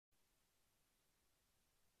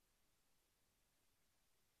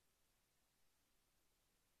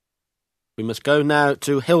We must go now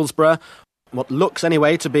to Hillsborough. What looks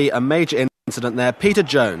anyway to be a major incident there. Peter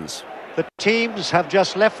Jones. The teams have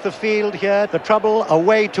just left the field here. The trouble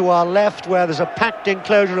away to our left, where there's a packed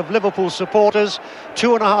enclosure of Liverpool supporters.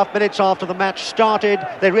 2.5 minutes after the match started,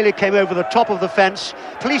 they really came over the top of the fence.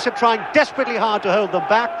 Police are trying desperately hard to hold them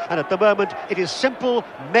back, and at the moment it is simple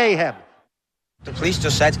mayhem. The police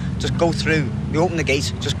just said, just go through. We open the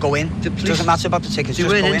gate, just go in. It doesn't matter about the tickets, they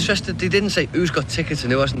just weren't go interested. They didn't say who's got tickets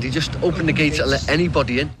and who hasn't. They just opened the gates and let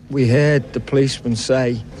anybody in. We heard the policeman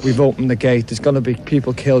say, we've opened the gate, there's going to be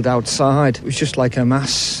people killed outside. It was just like a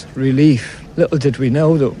mass relief. Little did we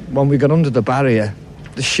know that when we got under the barrier,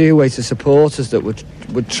 the sheer weight of supporters that were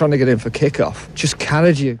trying to get in for kick-off just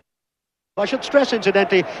carried you. I should stress,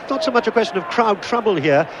 incidentally, it's not so much a question of crowd trouble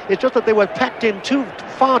here. It's just that they were packed in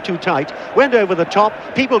far too tight, went over the top,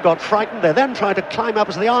 people got frightened. They're then trying to climb up,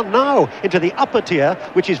 as they are now, into the upper tier,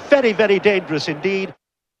 which is very, very dangerous indeed.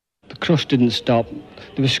 The crush didn't stop.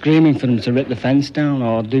 They were screaming for them to rip the fence down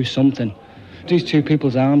or do something. These two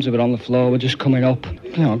people's arms who were on the floor were just coming up,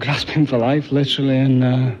 grasping for life, literally,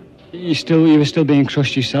 and you were still being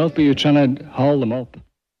crushed yourself, but you were trying to haul them up.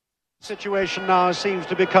 The situation now seems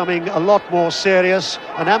to be becoming a lot more serious.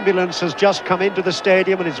 An ambulance has just come into the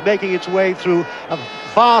stadium and is making its way through a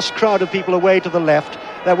vast crowd of people away to the left.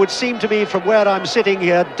 There would seem to be, from where I'm sitting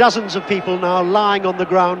here, dozens of people now lying on the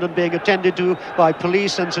ground and being attended to by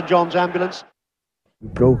police and St John's ambulance. We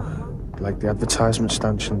broke like the advertisement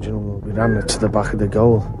stanchions, we ran it to the back of the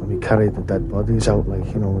goal and we carried the dead bodies out,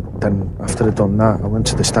 then after I'd done that I went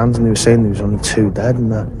to the stands and they were saying there was only 2 dead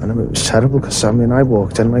and it was terrible because I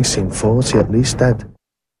walked in and I seen 40 at least dead.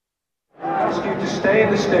 I ask you to stay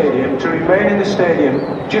in the stadium, to remain in the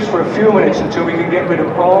stadium just for a few minutes until we can get rid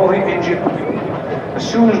of all the injured people. As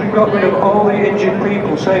soon as we've got rid of all the injured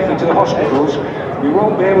people safely to the hospitals, we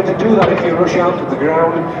won't be able to do that if you rush out of the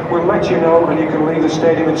ground. We'll let you know and you can leave the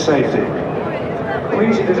stadium in safety.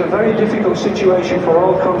 Please, it is a very difficult situation for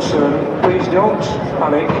all concerned. Please don't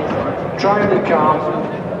panic. Try and be calm,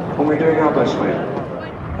 and we're doing our best for you.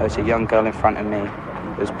 There was a young girl in front of me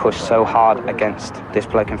who was pushed so hard against this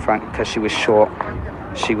bloke in front because she was short.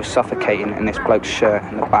 She was suffocating in this bloke's shirt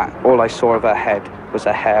in the back. All I saw of her head was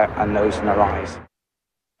her hair, her nose and her eyes.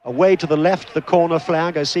 Away to the left, the corner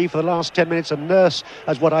flag. I see for the last 10 minutes a nurse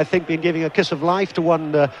has what I think been giving a kiss of life to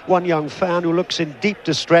one young fan who looks in deep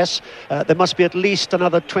distress. There must be at least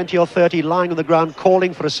another 20 or 30 lying on the ground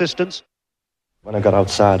calling for assistance. When I got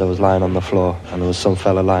outside I was lying on the floor and there was some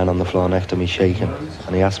fella lying on the floor next to me shaking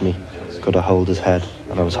and he asked me could I hold his head,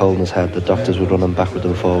 and I was holding his head. The doctors were running backward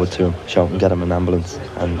and forward to him shouting get him an ambulance,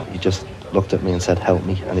 and he just looked at me and said help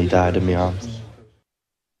me, and he died in my arms.